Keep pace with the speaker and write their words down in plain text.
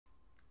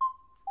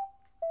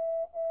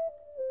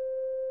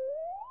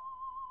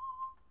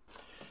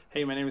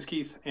Hey, my name is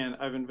Keith, and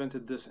I've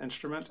invented this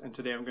instrument, and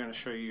today I'm going to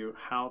show you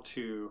how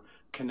to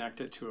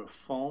connect it to a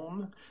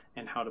phone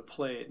and how to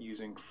play it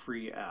using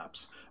free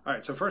apps. All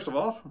right, so first of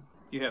all,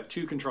 you have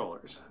two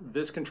controllers.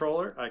 This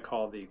controller I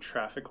call the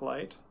traffic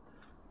light,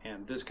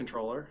 and this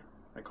controller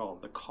I call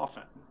the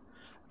coffin.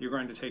 You're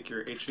going to take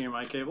your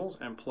HDMI cables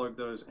and plug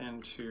those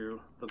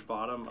into the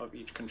bottom of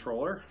each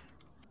controller.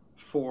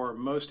 For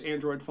most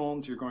Android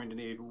phones, you're going to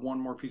need one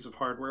more piece of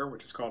hardware,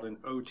 which is called an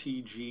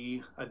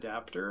OTG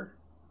adapter.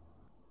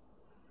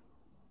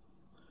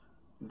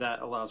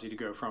 That allows you to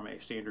go from a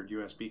standard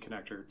USB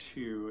connector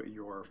to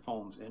your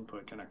phone's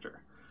input connector.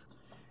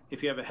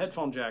 If you have a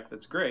headphone jack,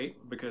 that's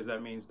great, because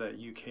that means that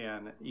you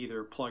can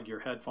either plug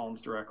your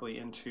headphones directly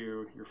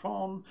into your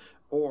phone,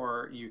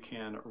 or you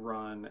can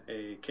run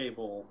a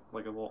cable,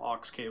 like a little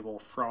aux cable,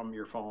 from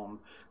your phone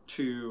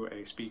to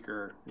a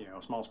speaker,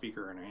 a small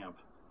speaker or an amp.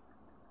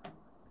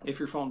 If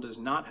your phone does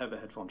not have a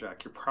headphone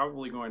jack, you're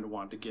probably going to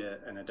want to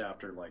get an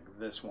adapter like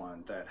this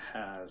one that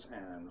has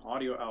an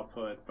audio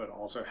output but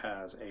also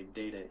has a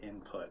data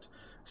input.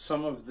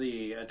 Some of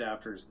the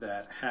adapters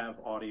that have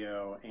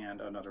audio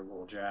and another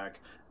little jack,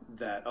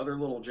 that other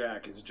little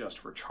jack is just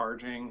for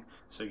charging,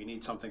 so you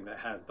need something that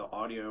has the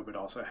audio but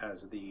also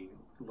has the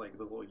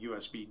little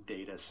USB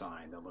data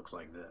sign that looks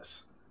like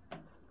this.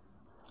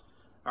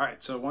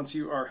 Alright, so once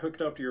you are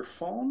hooked up to your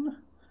phone,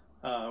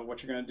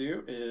 what you're going to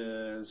do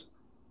is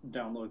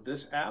download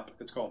this app.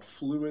 It's called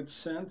Fluid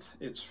Synth.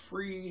 It's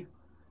free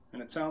and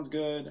it sounds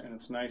good and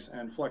it's nice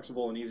and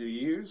flexible and easy to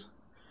use.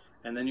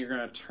 And then you're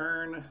going to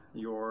turn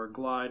your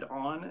glide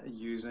on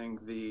using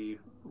the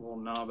little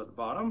knob at the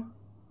bottom.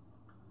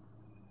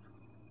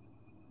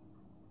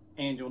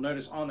 And you'll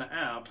notice on the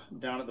app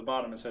down at the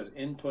bottom it says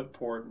input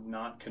port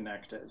not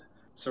connected.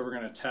 So we're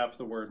going to tap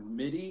the word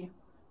MIDI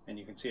and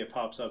you can see it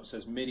pops up. It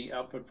says MIDI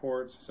output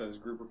ports. It says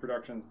Group of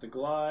Productions The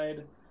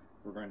Glide.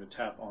 We're going to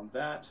tap on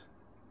that.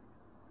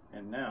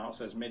 And now it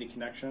says MIDI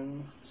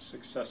connection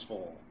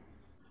successful.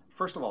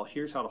 First of all,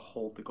 here's how to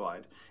hold the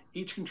glide.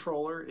 Each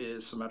controller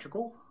is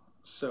symmetrical,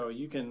 so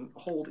you can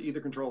hold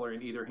either controller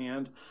in either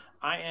hand.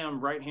 I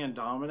am right hand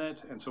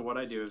dominant, and so what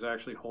I do is I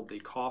actually hold the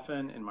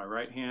coffin in my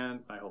right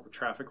hand, I hold the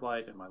traffic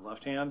light in my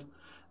left hand.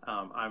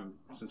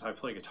 Since I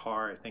play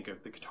guitar, I think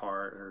of the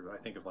guitar, or I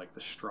think of like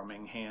the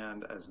strumming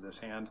hand as this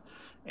hand.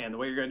 And the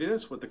way you're going to do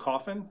this with the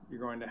coffin,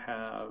 you're going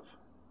to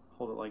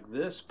hold it like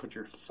this, put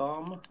your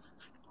thumb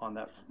on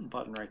that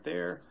button right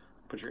there,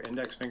 put your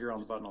index finger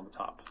on the button on the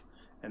top.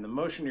 And the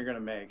motion you're going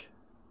to make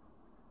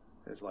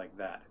is like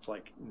that. It's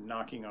like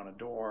knocking on a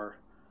door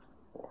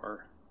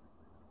or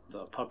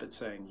the puppet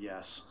saying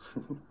yes.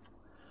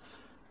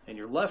 In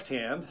your left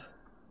hand,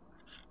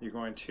 you're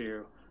going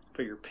to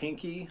put your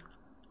pinky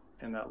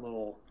in that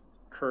little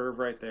curve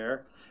right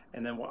there.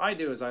 And then what I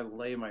do is I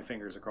lay my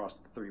fingers across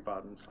the three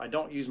buttons. I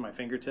don't use my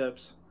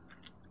fingertips.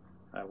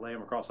 I lay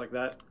them across like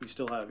that. You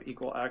still have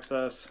equal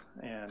access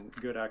and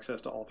good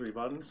access to all three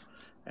buttons.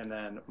 And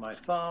then my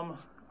thumb,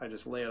 I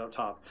just lay it up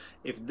top.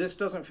 If this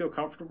doesn't feel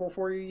comfortable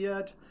for you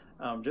yet,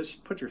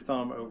 just put your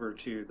thumb over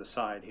to the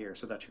side here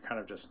so that you're kind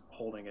of just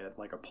holding it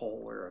like a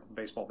pole or a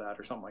baseball bat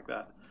or something like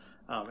that.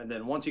 And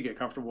then once you get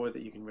comfortable with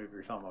it, you can move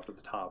your thumb up to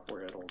the top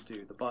where it'll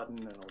do the button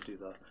and it'll do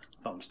the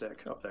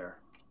thumbstick up there.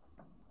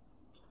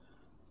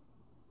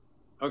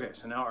 Okay,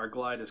 so now our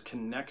glide is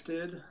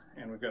connected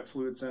and we've got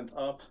Fluid Synth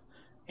up.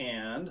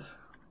 And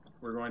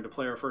we're going to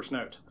play our first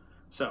note.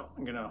 So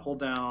I'm going to hold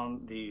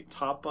down the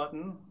top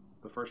button,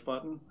 the first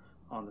button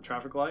on the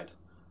traffic light,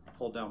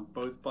 hold down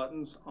both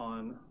buttons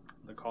on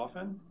the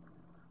coffin,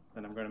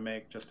 then I'm going to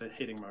make just a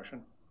hitting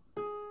motion.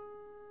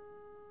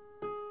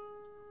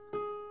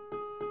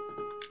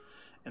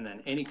 And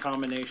then any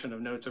combination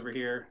of notes over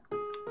here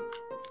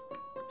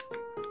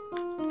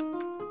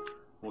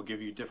will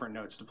give you different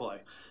notes to play.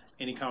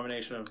 Any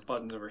combination of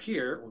buttons over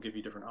here will give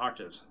you different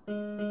octaves.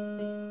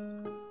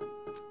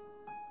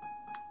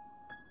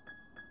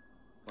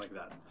 Like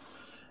that.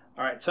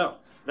 All right, so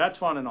that's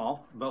fun and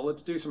all, but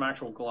let's do some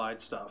actual glide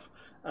stuff.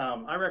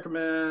 I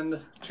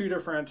recommend two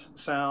different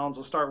sounds.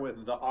 We'll start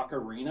with the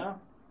ocarina.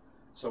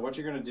 So what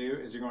you're going to do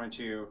is you're going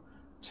to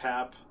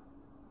tap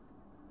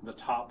the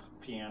top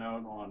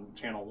piano on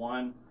channel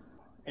 1,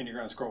 and you're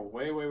going to scroll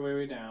way, way, way,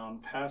 way down,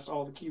 past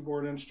all the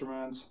keyboard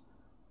instruments,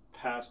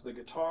 past the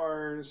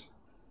guitars,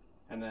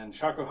 and then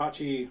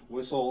shakuhachi,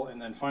 whistle,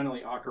 and then finally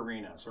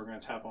ocarina. So we're going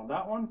to tap on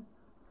that one.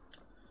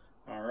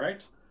 All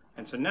right.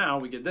 And so now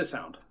we get this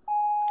sound.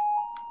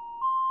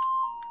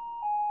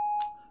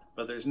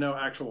 But there's no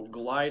actual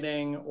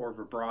gliding or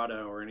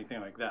vibrato or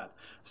anything like that.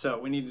 So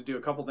we need to do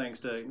a couple things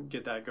to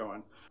get that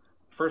going.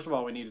 First of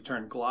all, we need to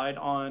turn glide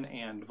on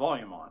and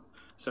volume on.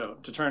 So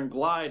to turn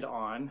glide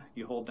on,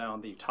 you hold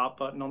down the top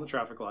button on the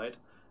traffic light,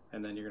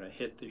 and then you're going to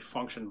hit the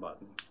function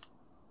button.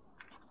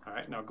 All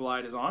right, now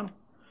glide is on.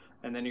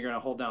 And then you're going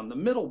to hold down the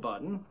middle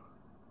button,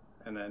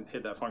 and then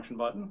hit that function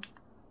button.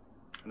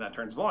 And that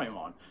turns volume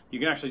on. You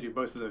can actually do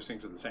both of those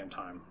things at the same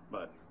time,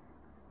 but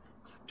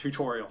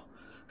tutorial.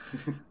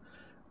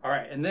 All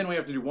right, and then we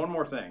have to do one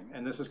more thing,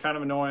 and this is kind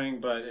of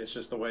annoying, but it's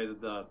just the way that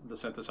the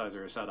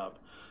synthesizer is set up.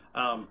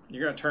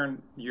 You're going to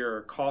turn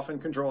your coffin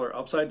controller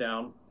upside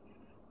down.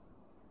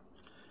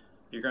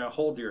 You're going to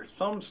hold your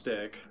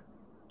thumbstick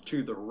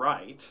to the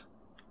right,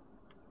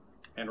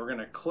 and we're going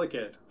to click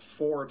it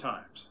 4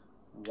 times.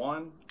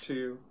 1,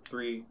 2,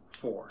 3,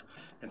 4.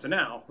 And so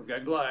now we've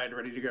got glide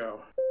ready to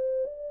go.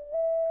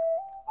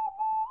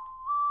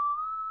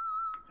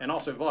 And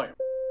also volume.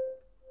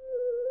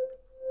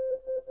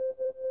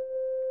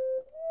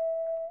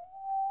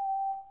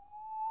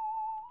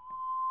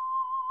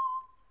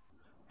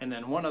 And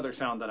then one other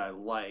sound that I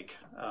like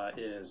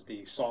is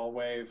the saw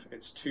wave.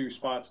 It's 2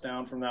 spots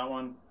down from that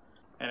one,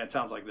 and it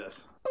sounds like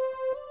this.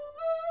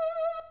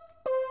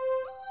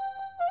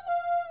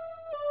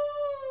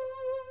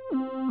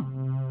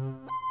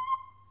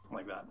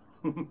 Like that.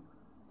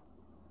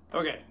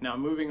 Okay, now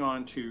moving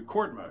on to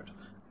chord mode.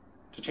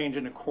 To change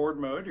into chord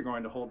mode, you're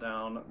going to hold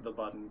down the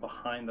button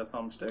behind the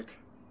thumbstick,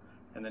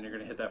 and then you're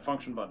going to hit that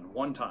function button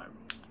 1 time.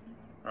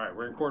 All right,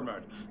 we're in chord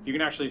mode. You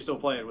can actually still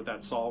play it with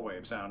that saw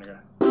wave sound. You're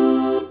gonna...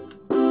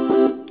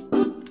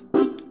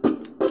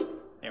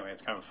 Anyway,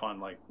 it's kind of fun,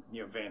 like,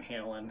 you know, Van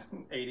Halen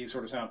 80s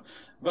sort of sound.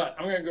 But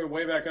I'm going to go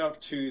way back up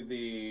to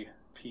the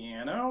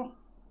piano.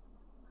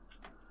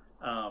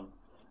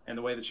 And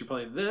the way that you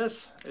play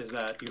this is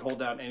that you hold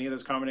down any of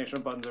those combination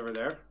of buttons over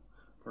there.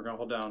 We're going to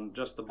hold down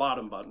just the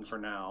bottom button for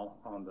now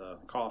on the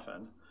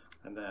coffin,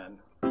 and then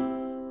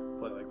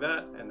play like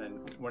that. And then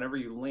whenever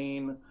you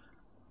lean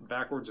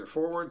backwards or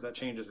forwards, that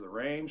changes the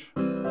range.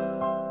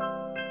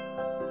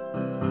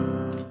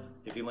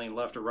 If you lean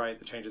left or right,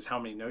 that changes how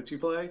many notes you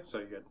play. So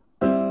you get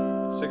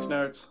 6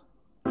 notes,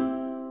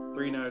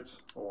 3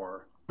 notes,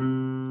 or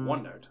 1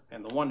 note.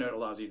 And the 1 note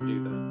allows you to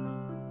do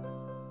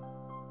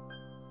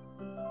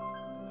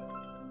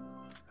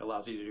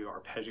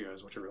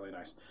arpeggios, which are really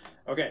nice.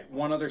 Okay,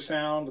 one other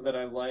sound that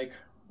I like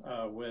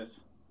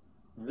with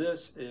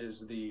this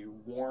is the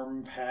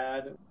warm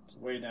pad. It's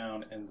way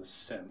down in the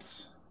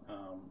synths,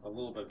 a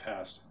little bit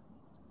past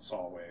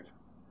saw wave.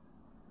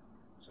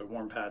 So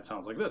warm pad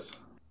sounds like this.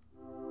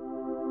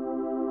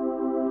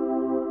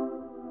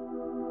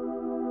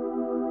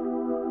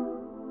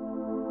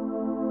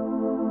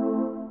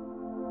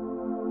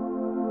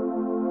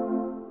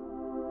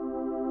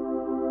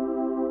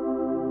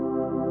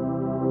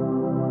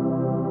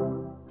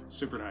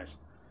 Super nice.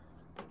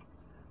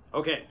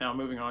 Okay, now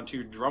moving on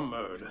to drum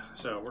mode.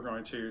 So we're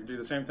going to do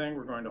the same thing.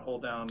 We're going to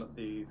hold down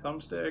the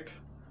thumbstick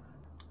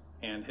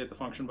and hit the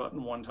function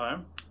button 1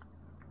 time.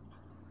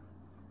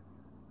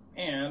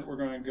 And we're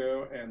going to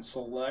go and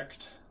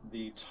select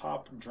the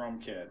top drum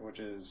kit, which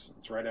is,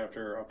 it's right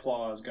after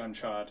applause,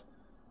 gunshot.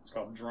 It's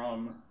called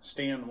drum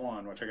stand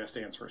 1, which I guess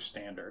stands for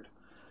standard.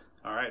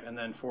 All right, and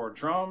then for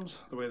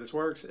drums, the way this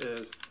works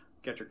is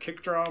get your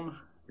kick drum,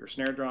 your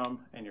snare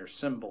drum, and your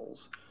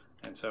cymbals.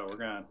 And so we're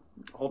going to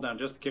hold down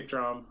just the kick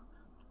drum,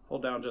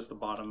 hold down just the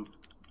bottom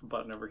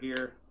button over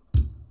here,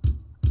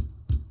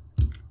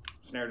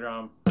 snare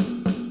drum,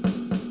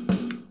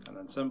 and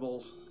then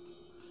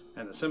cymbals.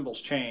 And the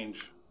cymbals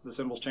change. The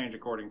cymbals change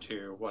according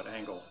to what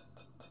angle.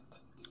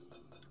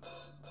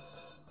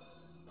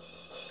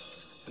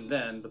 And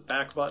then the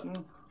back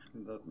button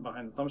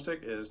behind the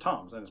thumbstick is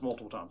toms, and it's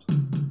multiple toms.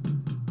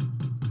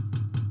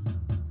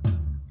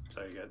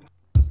 So you get...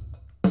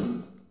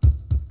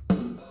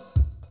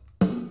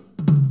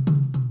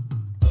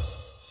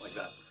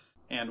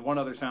 And one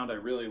other sound I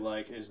really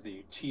like is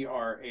the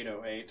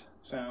TR-808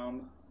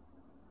 sound.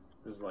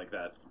 This is like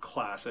that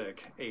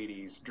classic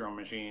 80s drum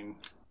machine